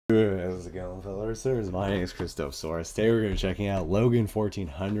How's it going, fellas? My name is Sp0tl. Today we're going to be checking out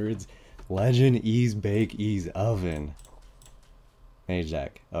Logan1400's Legend Ease Bake Ease Oven Mage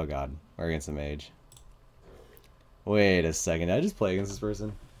deck. Oh god, we're against the mage. Wait a second, did I just play against this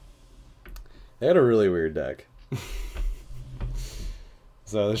person? They had a really weird deck.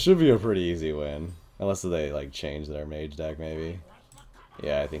 So this should be a pretty easy win. Unless they like changed their mage deck maybe.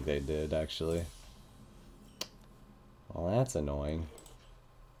 Yeah, I think they did actually. Well, that's annoying.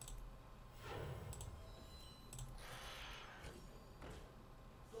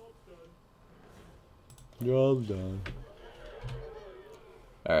 Job done.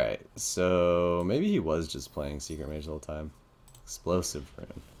 Alright, so maybe he was just playing Secret Mage the whole time. Explosive for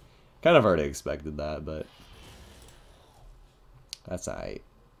him. Kind of already expected that, but that's alright.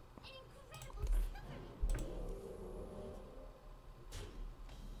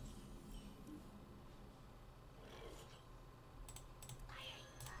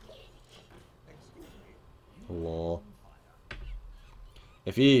 Lol.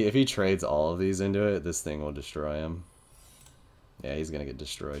 If he trades all of these into it, this thing will destroy him. Yeah, he's gonna get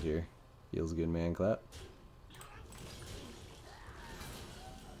destroyed here. Feels good, man. Clap.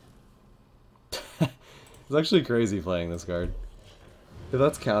 It's actually crazy playing this card. If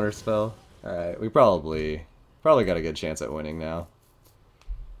that's counterspell. Alright, we probably got a good chance at winning now.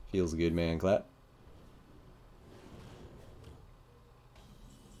 Feels good, man. Clap.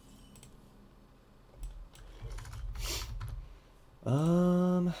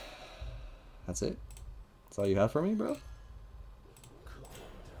 That's it? That's all you have for me, bro?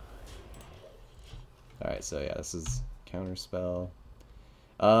 Alright, so yeah, this is Counterspell.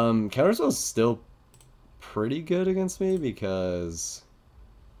 Counterspell's still pretty good against me because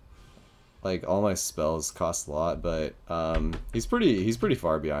like all my spells cost a lot, but he's pretty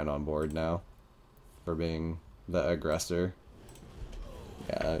far behind on board now for being the aggressor.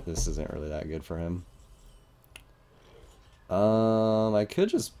 Yeah, this isn't really that good for him. I could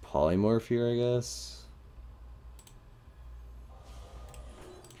just polymorph here, I guess.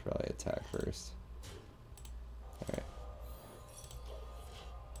 Probably attack first. Alright.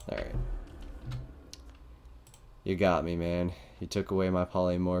 Alright. You got me, man. You took away my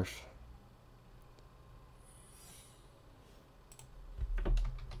polymorph.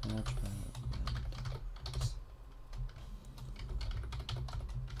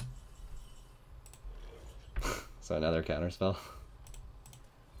 So another counterspell.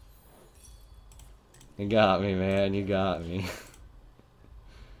 You got me, man. You got me.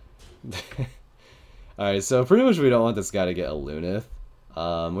 Alright, so pretty much we don't want this guy to get a Lunith.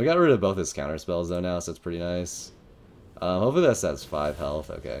 We got rid of both his counterspells though now, so it's pretty nice. Hopefully that sets 5 health.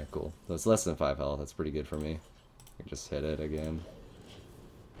 Okay, cool. So it's less than 5 health. That's pretty good for me. I just hit it again.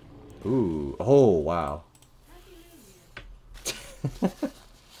 Ooh. Oh, wow.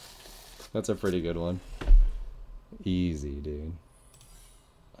 That's a pretty good one. Easy, dude.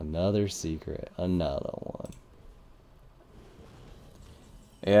 Another secret. Another one.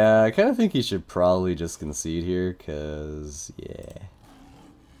 Yeah, I kind of think he should probably just concede here, because, yeah.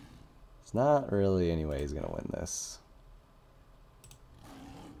 It's not really any way he's going to win this.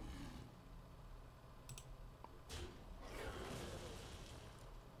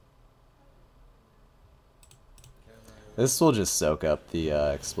 This will just soak up the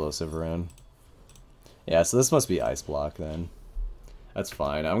explosive rune. Yeah, so this must be ice block then. That's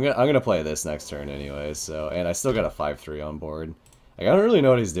fine. I'm gonna play this next turn anyway. So, and I still got a 5-3 on board. Like, I don't really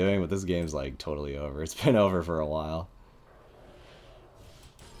know what he's doing, but this game's like totally over. It's been over for a while.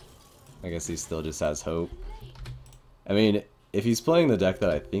 I guess he still just has hope. I mean, if he's playing the deck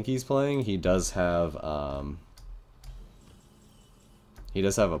that I think he's playing, he does have a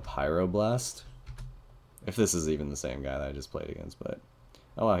Pyroblast. If this is even the same guy that I just played against, but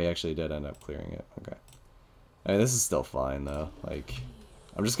oh wow, he actually did end up clearing it. Okay. I mean, this is still fine though. Like,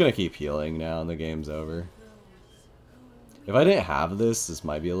 I'm just gonna keep healing now and the game's over. If I didn't have this, this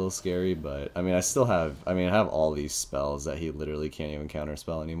might be a little scary, but I mean, I have all these spells that he literally can't even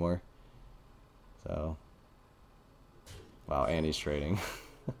counterspell anymore. So, wow, and he's trading.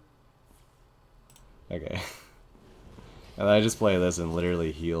 Okay. And then I just play this and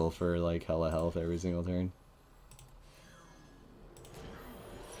literally heal for like hella health every single turn.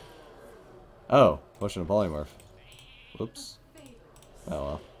 Oh, potion of polymorph. Whoops. Oh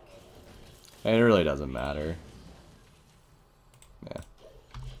well. And it really doesn't matter. Yeah.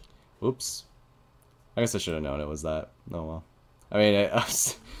 Whoops. I guess I should have known it was that. Oh well. I mean,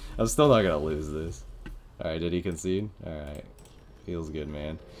 I'm still not gonna lose this. Alright, did he concede? Alright. Feels good,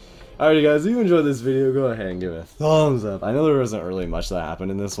 man. Alrighty guys, if you enjoyed this video, go ahead and give it a thumbs up. I know there wasn't really much that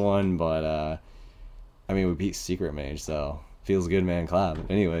happened in this one, but I mean, we beat Secret Mage, so Feels good, man. Clap.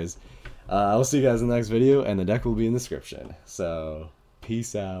 Anyways, I will see you guys in the next video, and the deck will be in the description. So,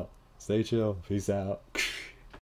 peace out. Stay chill. Peace out.